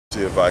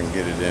See if I can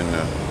get it in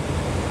there.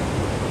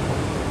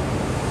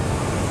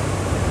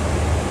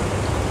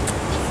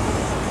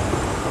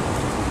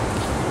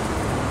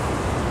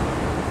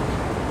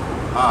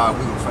 We're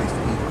gonna face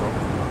the east, bro.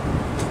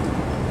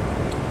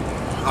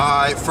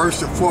 Alright,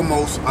 first and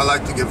foremost, I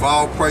like to give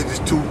all praises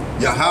to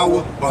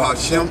Yahawah,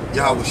 YAHAWASHI,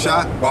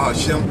 YAHAWASHI,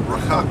 YAHAWASHI,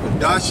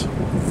 YAHAWASHI.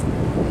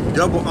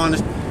 Double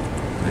honest.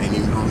 I ain't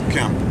even on the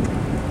camera.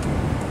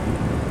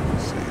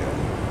 Let's see here.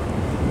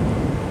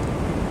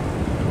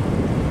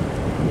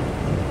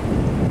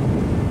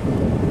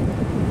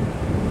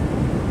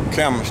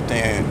 Camera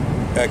stand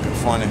acting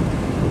funny.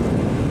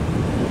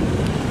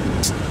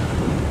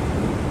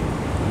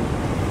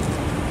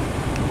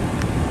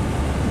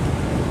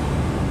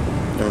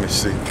 Let me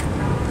see.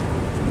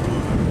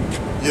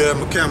 Yeah,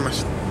 my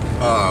camera's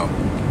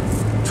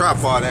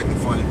tripod acting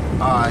funny.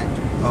 Alright,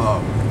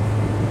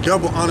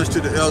 double honors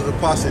to the elder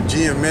apostle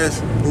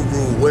GMS who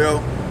ruled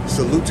well.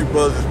 Salute you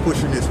brothers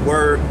pushing this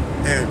word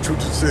and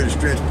truth to the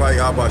strength by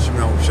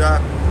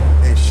YAHAWASHI.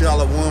 And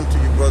shalom to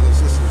you brothers and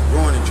sisters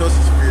growing in trust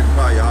and spirit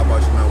by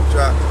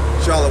YAHAWASHI.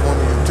 Shalom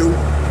to you too,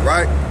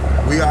 right?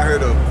 We out here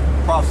to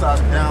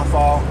prophesy the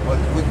downfall of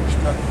the wicked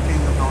destructive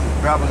kingdoms on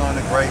Babylon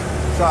the Great,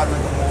 Sodom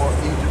and Gomorrah,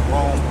 Egypt,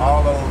 Rome,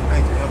 all those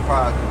ancient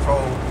empires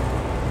controlled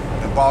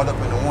and balled up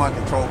into one,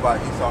 controlled by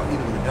Esau,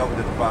 Edom, the devil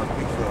that the Bible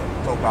speaks of,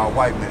 controlled by a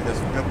white man. That's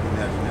a biblical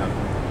nationality.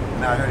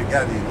 Now here they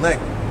got the elect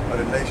of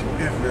the nation of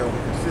Israel,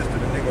 which consists of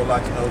the Negro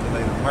Latinos and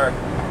Native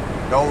Americans.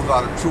 Those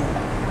are the true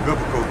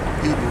biblical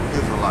Hebrew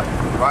Israelites,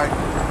 right?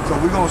 So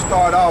we're gonna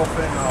start off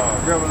in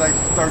Revelation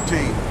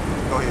 13.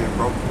 Go ahead,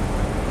 bro.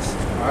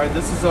 All right,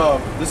 this is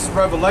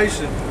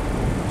Revelation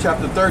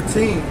chapter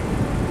 13,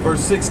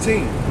 verse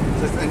 16. It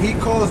says, and he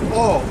caused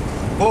all,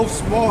 both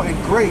small and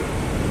great,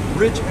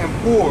 rich and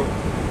poor,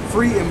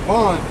 free and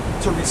bond,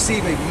 to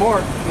receive a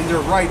mark in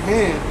their right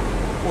hand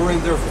or in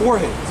their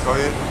foreheads. Go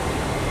ahead.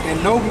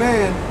 And no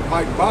man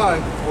might buy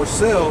or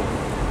sell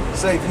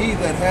save he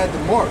that had the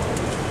mark,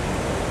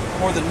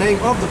 or the name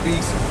of the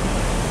beast,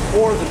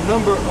 or the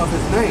number of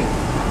his name.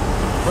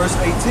 Verse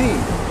 18,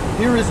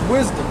 here is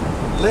wisdom.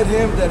 Let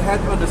him that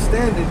hath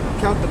understanding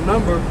count the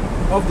number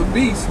of the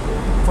beast,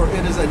 for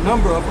it is a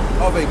number of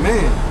a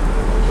man,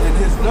 and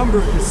his number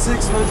is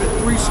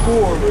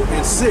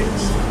 666.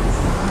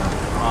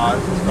 All right,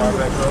 let's start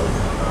back up.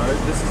 All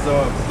right,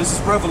 this is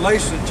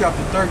Revelation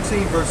chapter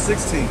 13, verse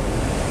 16.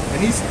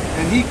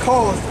 And he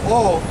caused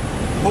all,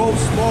 both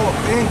small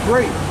and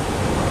great,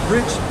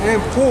 rich and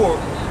poor,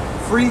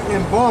 free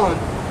and bond,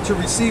 to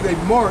receive a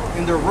mark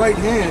in their right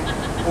hand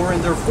or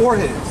in their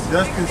foreheads.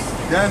 That's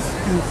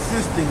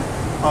consisting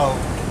of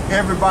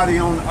everybody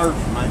on the earth,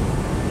 man.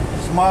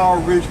 Small,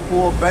 rich,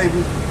 poor,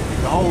 baby,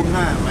 the whole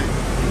nine, man.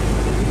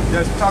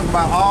 Just talk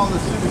about all the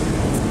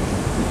citizens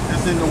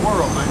that's in the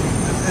world, man.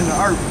 That's in the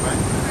earth, man.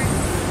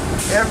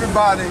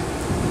 Everybody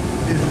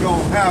is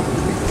gonna have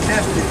to be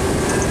tested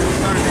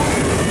concerning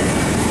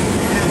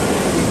this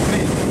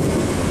event.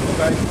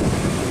 Okay?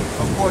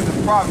 According to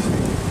prophecy,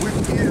 which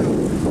is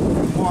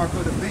the mark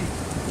of the beast.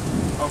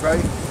 Okay?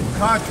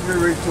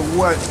 Contrary to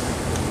what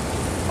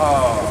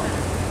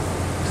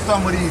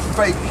some of these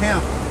fake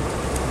camps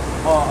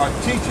are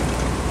teaching,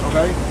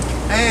 okay?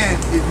 And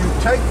if you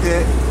take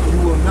that, you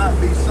will not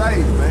be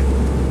saved, man.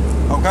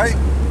 Okay?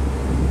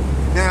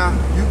 Now,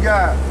 you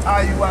got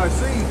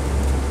IUIC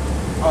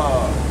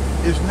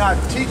is not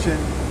teaching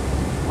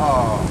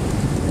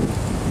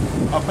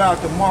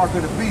about the mark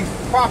of the beast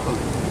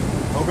properly,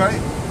 okay?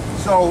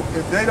 So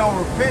if they don't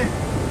repent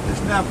and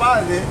snap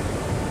out of it,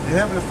 the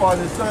Heavenly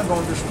Father and Son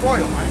gonna destroy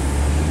them, man.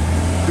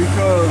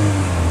 Because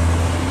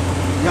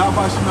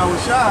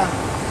YAHAWASHI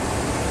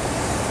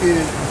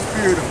is the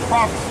spirit of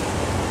prophecy,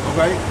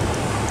 okay?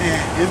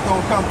 And it's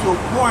gonna come to a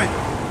point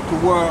to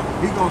where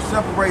he's gonna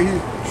separate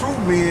his true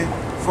men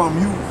from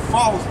you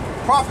false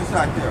prophets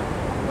out there,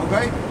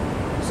 okay?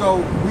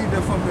 So read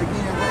that from me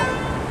again,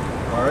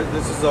 bro. All right,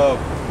 this is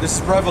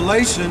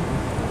Revelation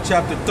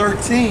chapter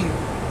 13,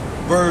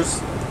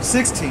 verse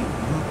 16.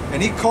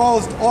 And he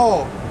caused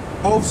all,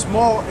 both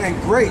small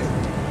and great,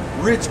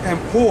 rich and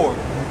poor,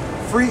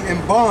 free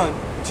and bond,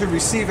 to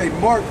receive a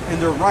mark in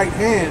their right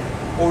hand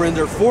or in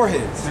their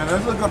foreheads. Now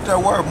let's look up that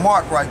word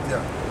mark right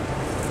there.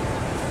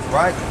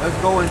 Right? Let's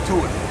go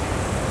into it.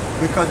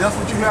 Because that's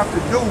what you have to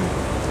do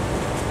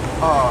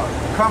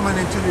coming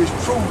into this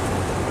truth,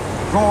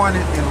 growing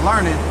it and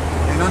learning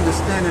and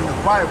understanding the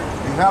Bible.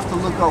 You have to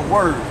look up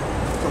words.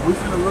 So we're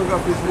going to look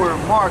up this word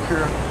mark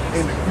here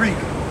in the Greek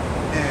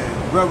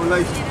in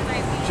Revelation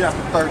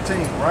chapter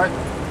 13, right?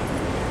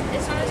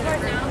 It's not as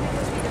hard now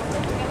because we don't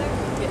live together,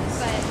 but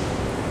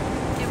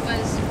it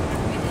was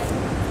when we did.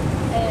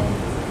 And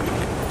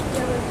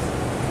there was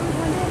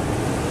one day.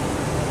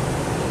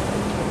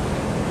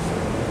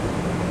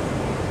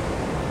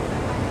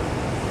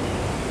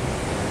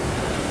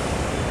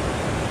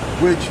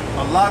 Which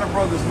a lot of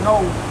brothers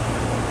know,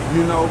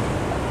 you know,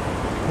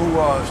 who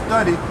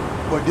study,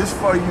 but this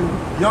for you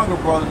younger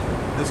brothers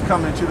that's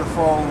coming to the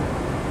fold,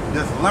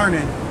 that's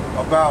learning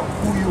about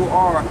who you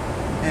are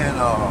and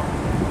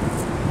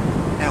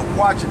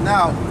watching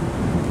out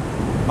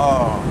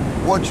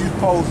what you're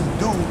supposed to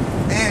do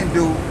and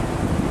do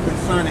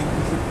concerning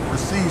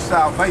receive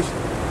salvation.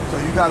 So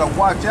you got to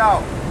watch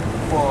out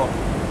for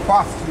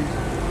prophecies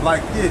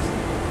like this,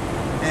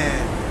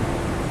 and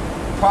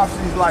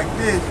prophecies like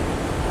this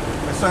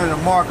concerning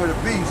the mark of the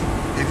beast.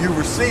 If you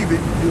receive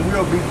it, you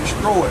will be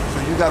destroyed. So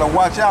you got to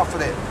watch out for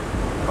that,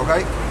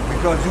 okay?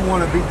 Because you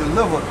want to be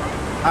delivered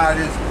out of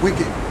this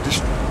wicked,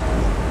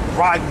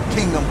 rotten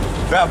kingdom,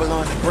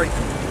 Babylon the Great.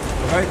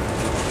 Okay?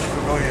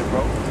 So go ahead,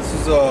 bro. This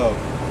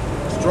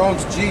is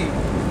Strong's G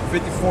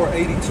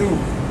 5482.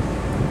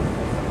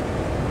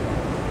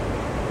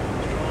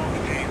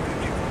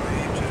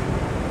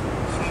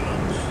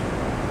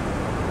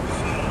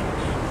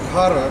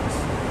 Harax.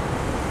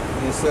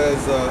 And it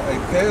says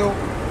a pale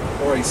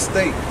or a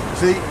state.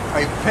 See,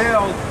 a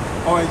pale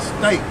or a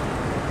state.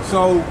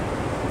 So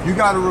you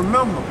got to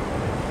remember,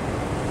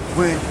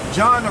 when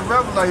John the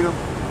Revelator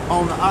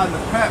on the island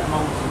of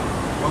Patmos,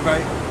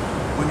 okay,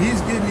 when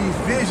he's getting these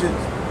visions,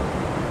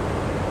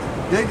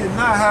 they did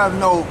not have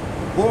no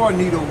bore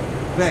needle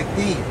back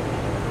then,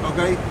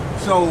 okay?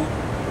 So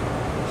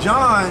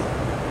John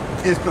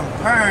is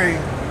comparing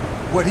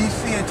what he's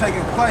seeing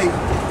taking place,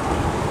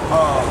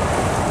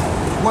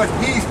 what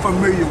he's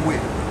familiar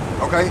with,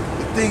 okay?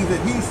 The things that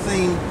he's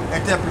seen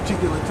at that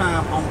particular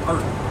time on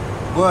earth.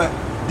 But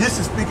this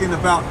is speaking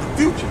about the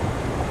future.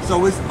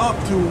 So it's up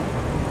to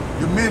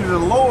the men of the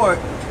Lord,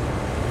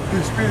 through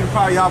the Spirit of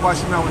power,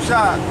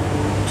 YAHAWASHI,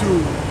 to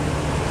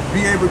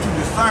be able to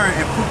discern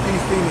and put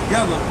these things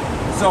together,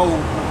 so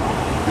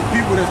the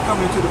people that's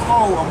coming into the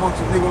fold amongst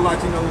the Negro,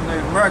 Latinos, and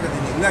Native Americans,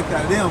 and the elect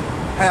out of them,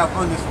 have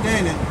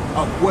understanding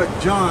of what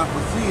John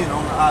was seeing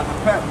on the island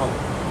of Patmos.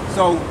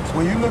 So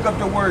when you look up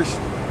the word,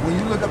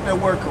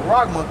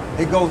 charagma,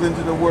 it goes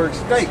into the word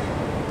state,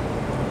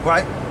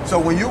 right? So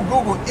when you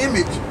Google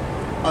image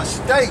a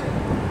state,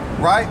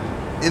 right,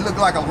 it looks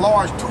like a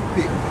large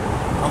toothpick,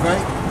 okay?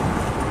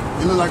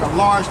 It looks like a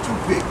large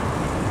toothpick.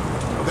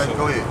 Okay,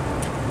 go ahead.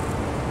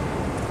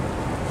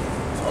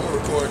 I'm gonna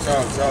record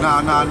time.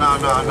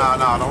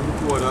 Nah, don't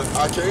record us.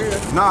 I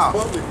can't. Nah.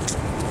 It's public.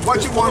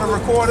 What you want to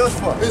record us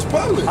for? It's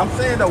public. I'm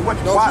saying though,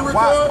 Don't why, you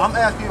record? I'm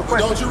asking you a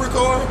question. Don't you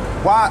record?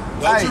 Why?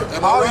 Don't Hey, you-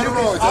 am I all right you, or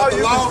wrong? Is all that the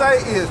you law? can say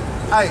is,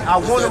 hey, I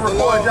want to that the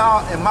record law?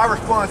 y'all, and my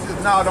response is,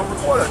 no, don't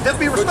record us. Just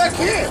be But you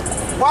respectful. can't.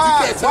 Why?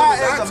 You can't tell Why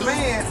me as not a to.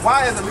 man? Why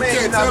as a man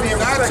can't you not tell me being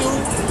not to. respectful?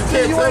 You See,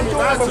 can't you tell ain't me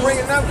doing not but to.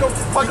 bringing them for You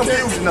can't-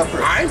 confusion up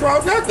here. I ain't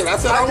brought nothing. I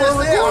said I I want just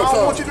to said, I record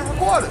don't want something. you to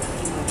record it.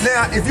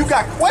 Now, if you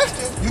got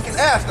questions, you can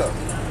ask us.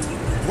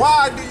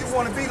 Why do you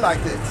want to be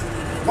like this?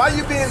 Why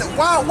you being?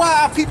 Why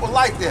are people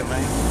like that,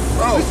 man?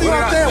 Bro, You see what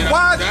I'm saying?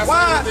 Why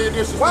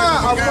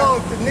why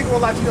among the Negro,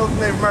 Latinos, and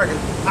Native Americans,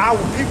 our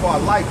people are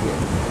like that?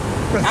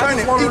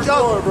 Concerning wanna each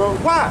other. record, bro.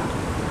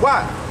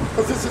 Why?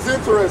 Because this is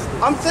interesting.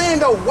 I'm saying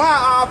though, why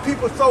are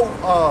people so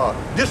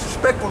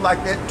disrespectful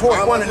like that towards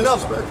I'm one not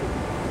another? disrespectful.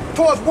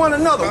 Towards one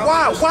another. I'm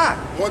Why? not dis- Why?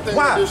 one thing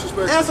Why? that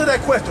disrespectful. Answer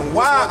that question.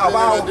 Why one thing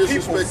are our that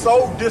people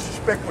disrespectful? so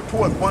disrespectful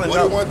towards one What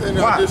another? the one thing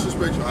that Why? I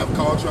disrespect you? I've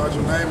called you out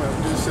your name and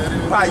I've just said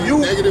it. By you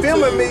negative to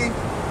filming you. me,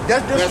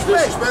 that's That's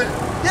disrespect. disrespect.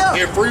 Yeah.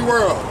 In free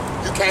world.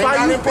 You came By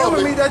out you in public.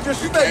 filming me, that's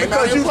disrespect came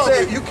out because in you public.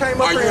 said you came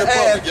up Are here you and in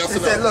public? asked Yes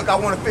and or said, no? look, I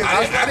want to film.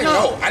 I didn't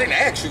know. I didn't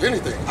ask you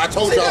anything. I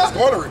told See you I was that?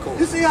 going to record.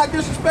 You see how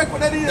disrespectful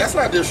that is? That's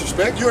not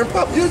disrespect. You're in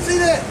public. You see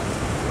that?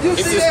 You Is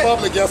see this that?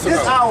 public, yes or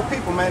It's no? our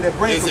people, man, that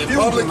bring Is it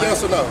confusion, public, man.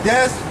 yes or no?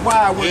 That's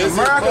why when Is it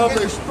America public?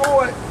 gets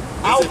destroyed,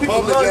 our it people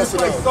public, love yes this or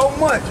place no? so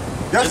much.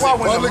 That's Is why it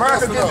when public,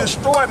 America yes or gets no?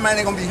 destroyed, man,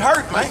 they're gonna be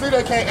hurt, You man. see,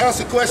 they can't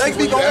answer questions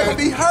They be gonna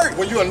be hurt.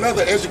 when you're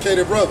another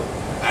educated brother.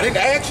 I didn't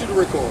ask you to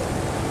record.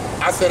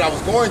 I said I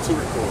was going to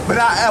record. But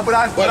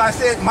I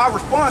said my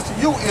response to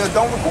you is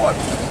don't record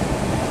me.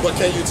 But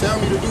can you tell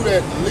me to do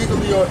that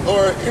legally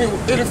or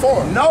any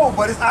form? No,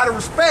 but it's out of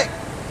respect.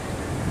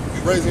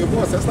 You raising your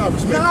voice, that's not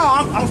respect. No,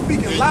 I'm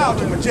speaking loud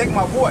to project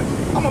my voice.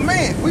 I'm a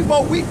man. We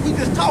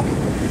just talking.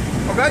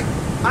 Okay?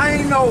 I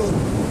ain't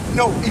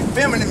no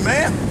effeminate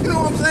man. You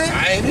know what I'm saying?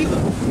 I ain't either.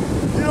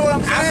 You know what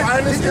I'm saying? I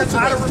find this It's just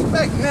out of interesting.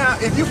 respect. Now,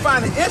 if you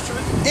find it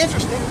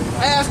interesting,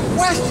 ask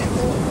questions.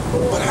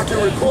 But I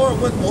can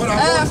record what I want.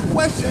 Ask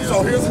questions.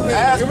 So here's the thing,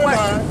 Ask human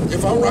questions. mind,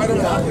 if I'm right or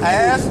wrong,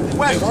 Ask if I'm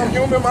questions.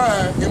 human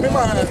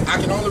mind, I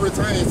can only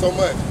retain so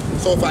much.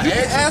 So if I You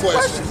can ask ask you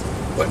questions,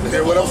 but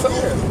hear what I'm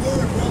saying.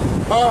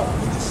 Huh?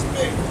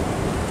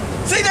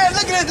 See that?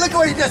 Look at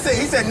what he just said.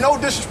 He said no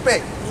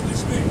disrespect.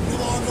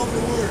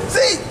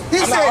 See, he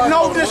I'm not said arguing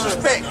no over the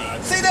disrespect.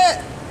 See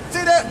that?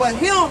 See that?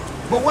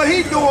 But what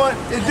he's doing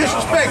is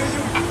disrespect.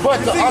 But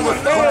to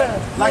understand,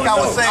 Like I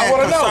was saying I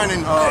wanna know.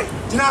 concerning,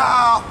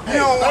 nah, you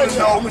don't want to hey,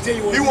 know. I'm gonna tell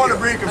you what You it want to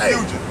is. bring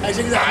confusion. Hey,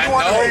 check it out. I You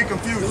want to know. bring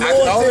confusion.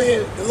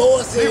 The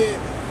Lord said,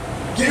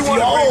 get You your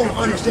wanna bring own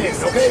confusion.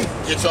 understanding, okay?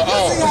 get your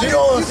own. Get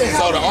your own understanding.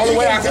 So the only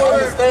way I can He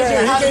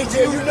understand. can't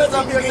tell you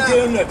nothing, you can't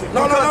tell him nothing.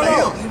 No.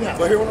 Because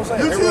But hear what I'm saying.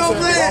 You Hear see what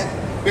I'm Big saying?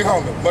 homie. Big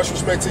homie, much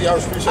respect to y'all.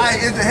 Appreciate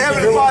Hey, is the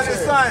Heavenly Father the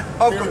sign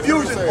of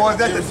confusion or is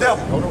that the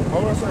devil? Hold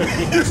on a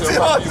second. You see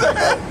what I'm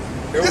saying?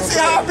 You see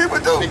how people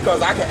do?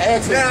 Because I can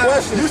ask him Now,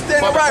 questions. you standing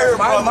but right here,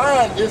 my brother.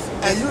 mind is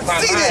And you my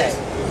see mind. that.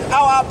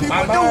 how our people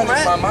My do, mind is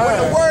man. my mind.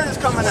 When the word is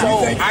coming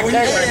So out. I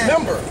can't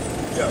remember.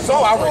 So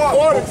I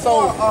recorded,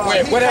 so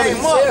when whatever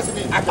he says to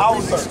me, I can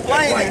was research.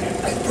 explaining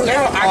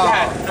Now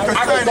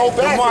I can go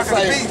back and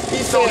say,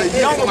 he so the said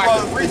this, younger and I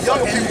brothers, can the research.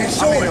 younger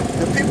people,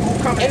 the people who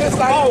come into the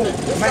fold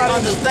may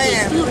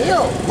understand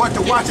what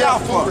to watch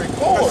out for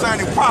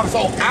concerning prophecy.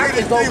 So I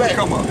can go back.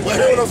 Come up. Well,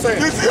 hear what I'm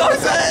saying? You see what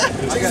I'm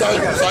saying?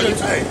 So you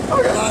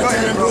All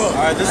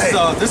right,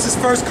 this is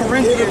 1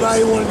 Corinthians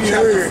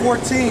chapter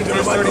 14,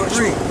 verse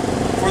 33.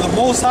 For the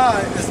Most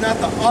High is not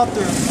the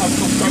author of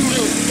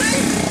confusion.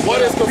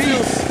 What is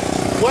confused?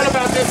 What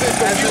about this is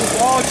As in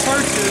confused? all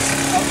churches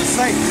of the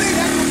saints.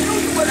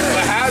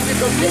 But how is it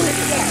confused?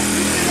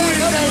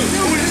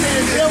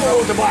 The devil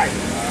wrote the Bible.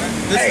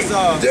 This is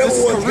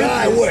devil was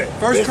God, what?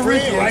 Corinthians, 1 His friend,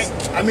 Corinthians,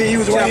 right? I mean, he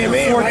was right chapter hand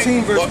man, 14,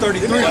 right? verse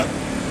 33.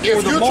 If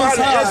For the you're Most trying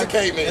to High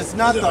educate me, is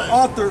not the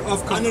author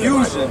of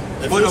confusion,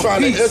 if but you're of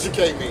trying to peace,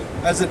 educate me,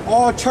 as in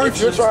all if you're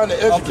churches trying to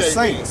of the educate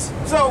me, saints.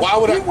 So why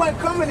would he I? wasn't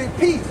coming in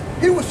peace.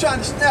 He was trying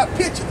to snap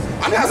pictures.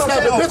 I'm not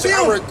snapping pictures.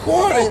 I'm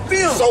recording.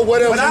 Film. So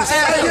whatever But I you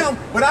asked say. him.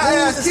 But I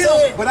asked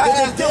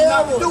him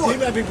not to do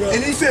it.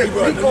 And he said,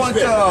 "We going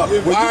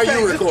to." Why are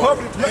you recording?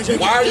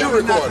 Why are you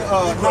recording?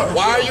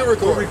 Why are you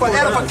recording? For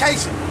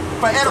edification.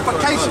 For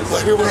edification.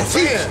 But hear what I'm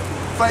saying.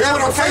 For Hear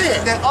what I'm edification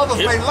saying. that others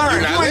may learn.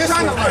 You're not You ain't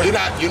trying to listening.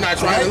 learn. You're not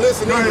trying to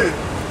listen either.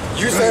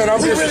 You saying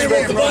I'm We really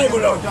read the disrespecting Bible,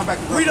 you.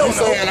 though. We You don't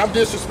know. saying I'm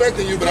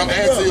disrespecting you, but I'm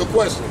asking you a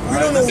question. We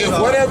don't know. If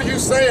whatever you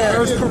saying,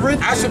 1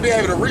 Corinthians I should be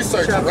able to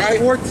research it, chapter right?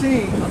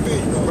 14,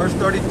 verse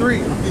 33.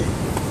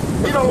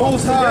 You The don't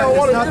Most High want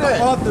is to not do the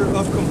that. author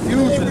of We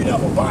confusion, read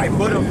up a Bible,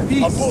 but of a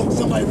peace, book.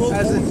 Somebody wrote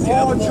as in books,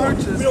 all yeah,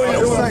 churches we don't of even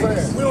know the what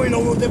saints. we don't even know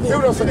what that Hear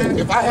what I'm book. saying?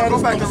 If I had Go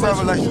this back to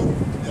conversation with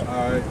Revelation. you,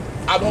 All right.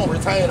 I won't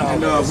retain all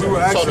And, this. we were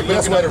So actually the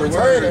best way to looking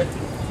at the retain word.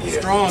 it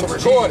Strong to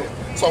record it.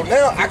 So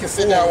now I can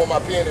sit down with my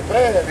pen and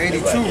pad.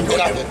 82.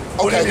 And I can,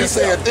 okay, he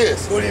said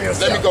this.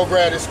 Let me go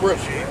grab this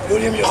scripture.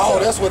 Oh,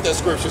 that's what that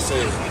scripture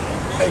says.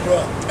 Hey, bro.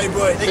 Hey,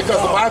 bro.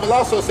 Because the Bible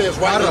also says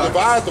rightly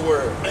divide the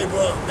word. Hey,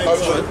 bro. Hey, Oh,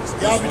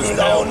 bro. Y'all be doing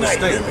that all night.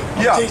 You hear me?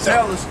 Yeah, I'll tell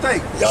tell you the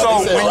state. Y'all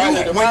So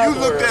said when you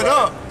look that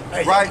up,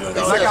 Hey, right, y'all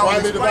like said I was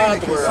rightly divide explaining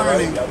the word,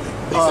 concerning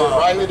He said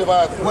rightly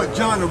divide the word. what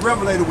John the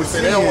Revelator was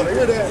See, they don't seeing wanna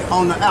hear that.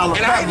 on the Isle of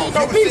And I ain't Patmos. no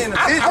He was peace. seeing a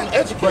I'm vision,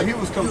 educated. but he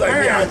was like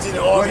comparing behind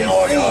the what he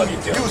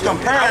argument, seen. He was I'm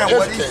comparing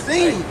what he educated.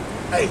 seen.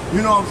 Hey,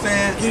 You know what I'm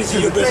saying? Get it to To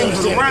your the things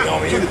business around,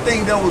 understanding, to the thing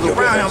that was Your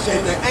around him business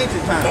in the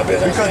ancient My times,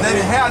 business because they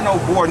didn't have no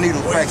bore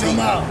needles What back you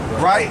talking then, about?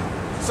 right?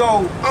 So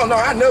Oh no,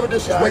 I never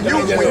disrespect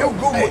when you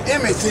Google Hey,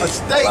 image see, a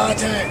state, a lot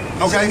of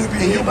times, okay, we be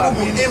and you hearing about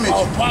Google meetings image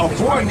of a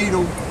prophets, bore right?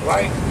 needle,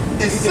 Right?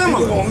 it's These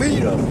people similar. gonna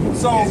meet us.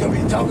 So They's gonna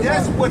be talking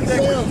that's about what they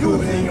it were sounds good,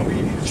 but it ain't using gonna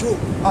be the truth.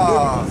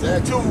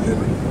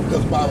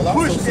 Because the Bible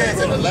also push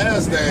says in the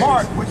last days.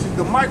 mark, which is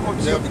the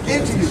microchip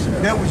into you,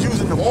 that was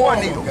using the bore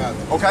needle,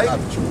 okay?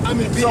 I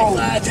mean, So,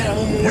 5 times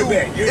on my You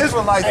way back.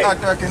 Israelites Hey,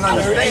 out there can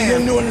I heard ain't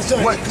nothing new in the sun.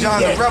 understand what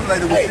John the Yeah.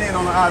 Revelator was Hey, seeing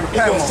on the Isle of It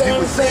gonna Patmos. He sound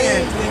was the same,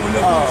 saying they ain't gonna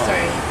know the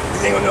same.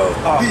 They ain't gonna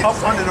know peace. up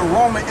under the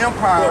Roman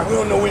Empire, Well, we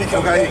don't know when he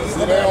coming okay, back.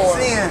 See, they don't-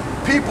 seeing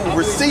people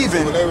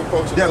receiving when they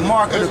approach that it,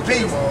 mark of the educate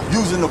beast them all.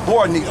 using the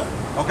bore needle,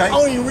 okay? I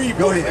don't even read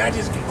Go books, man. ahead. I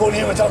just go to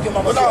him and talk to him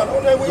about But myself. no,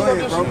 we ain't Go gonna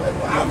ahead,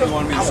 bro. You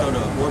wanted me to show the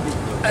board?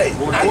 Hey,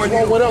 I just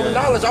want whatever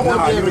knowledge. I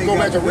want to be able to go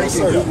back and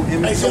research.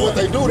 Hey, So what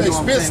they do, they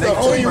spit stuff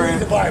Oh, to you you. read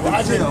the Bible.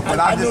 I just But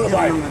I just know the give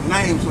Bible. them the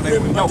name so they Yeah,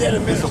 would my know dad it's a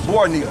administered.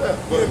 bore needle.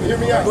 But hear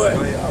me out. But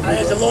I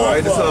asked the All Lord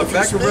right, this for is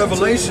back to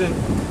Revelation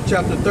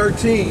chapter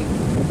 13,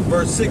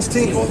 verse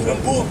 16.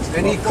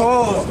 And he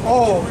calls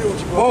all,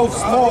 both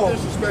small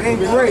and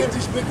great,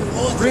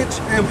 rich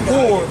and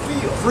poor,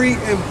 free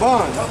and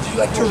bond,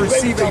 to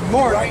receive a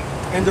mark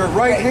in their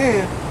right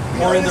hand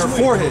or in their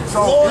forehead.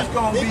 So it's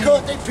gonna they be-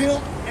 cut, they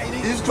pimp,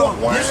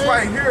 This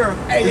right here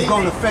is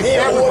going to affect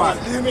everybody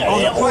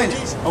on the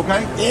planet,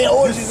 okay? They had This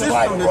orgies in the system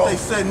Bible, that bro. they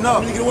setting up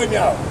Let me get away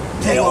now.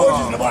 They had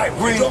orgies in the Bible.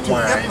 bring Drunk to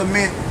wine.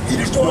 implement He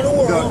destroyed the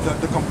world.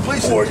 the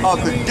completion Orgies, of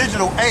I the mean,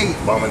 digital age,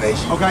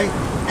 Abomination. okay?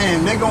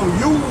 And they're going to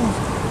use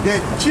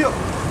that chip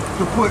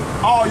to put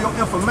all your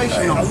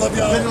information Hey, on. I love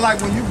y'all. Just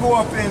like when you go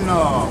up in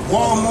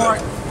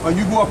Walmart or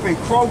you go up in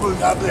Kroger,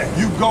 God bless.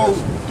 you go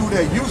through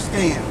that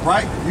U-scan,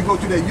 right? You go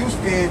through that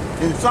U-scan,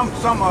 and some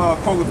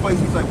Kroger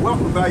places say,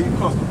 welcome value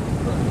customer.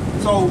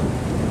 So,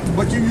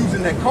 but you're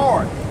using that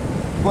card.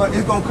 But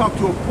it's gonna come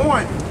to a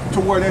point to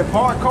where that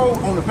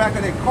barcode on the back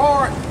of that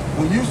card,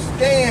 when you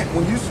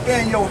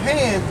scan your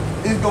hand,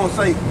 it's gonna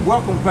say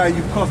welcome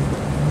value customer.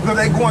 Because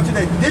they go into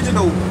that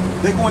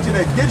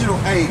digital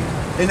age,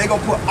 and they're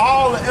gonna put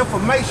all the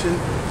information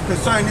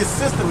concerning this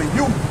system and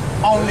you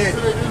on that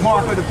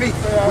mark of the beast,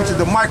 which is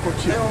the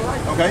microchip.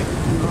 Okay?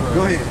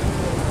 Go ahead.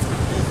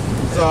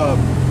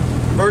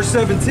 Verse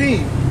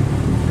 17,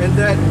 and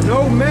that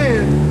no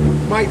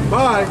man might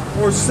buy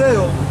or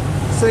sell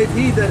save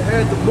he that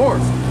had the mark.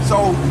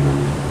 So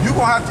you're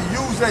gonna have to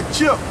use that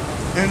chip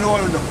in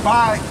order to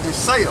buy and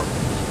sell.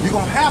 You're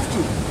gonna have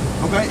to.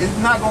 Okay? It's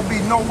not gonna be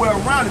nowhere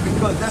around it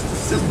because that's the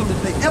system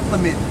that they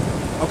implemented.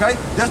 Okay?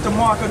 That's the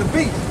mark of the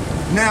beast.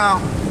 Now,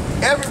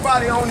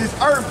 everybody on this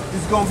earth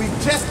is gonna be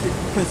tested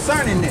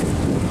concerning that.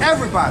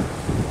 everybody.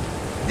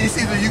 It's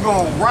either you're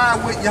going to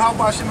ride with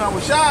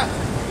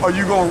YAHAWASHI or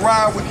you're going to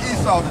ride with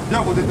Esau, the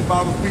devil that the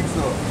Bible speaks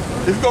of.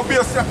 There's going to be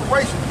a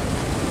separation.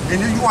 And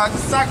then you're going to have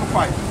to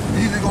sacrifice.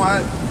 You're either going to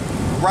have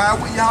to ride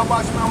with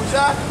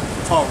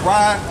YAHAWASHI or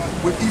ride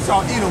with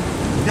Esau Edom,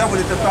 the devil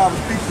that the Bible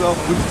speaks of,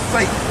 which is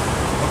Satan.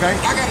 Okay?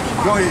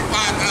 Go ahead.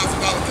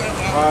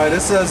 $5,000 All right, it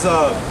says,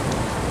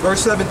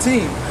 verse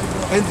 17,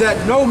 and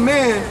that no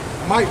man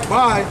might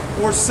buy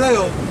or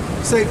sell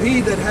save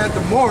he that had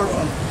the mark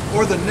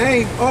or the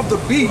name of the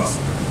beast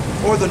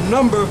or the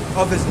number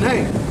of his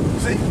name.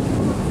 See?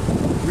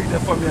 Read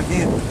that for me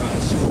again.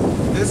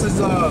 This is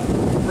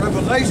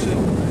Revelation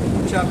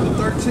chapter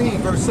 13,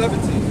 verse 17.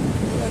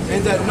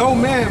 And that no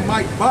man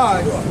might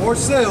buy or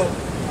sell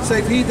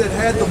save he that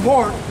had the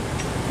mark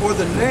or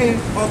the name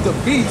of the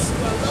beast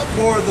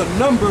or the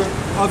number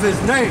of his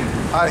name.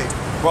 All right,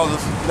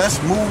 brothers,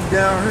 let's move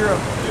down here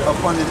up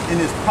in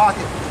his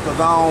pocket because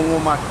I don't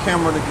want my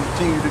camera to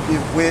continue to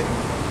get wet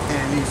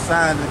and these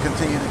signs to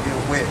continue to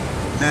get wet.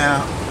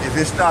 Now, if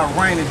it starts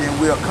raining, then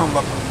we'll come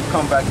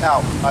back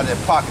out of that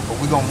pocket, but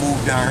we're gonna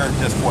move down here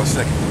just for a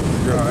second.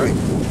 Real quick.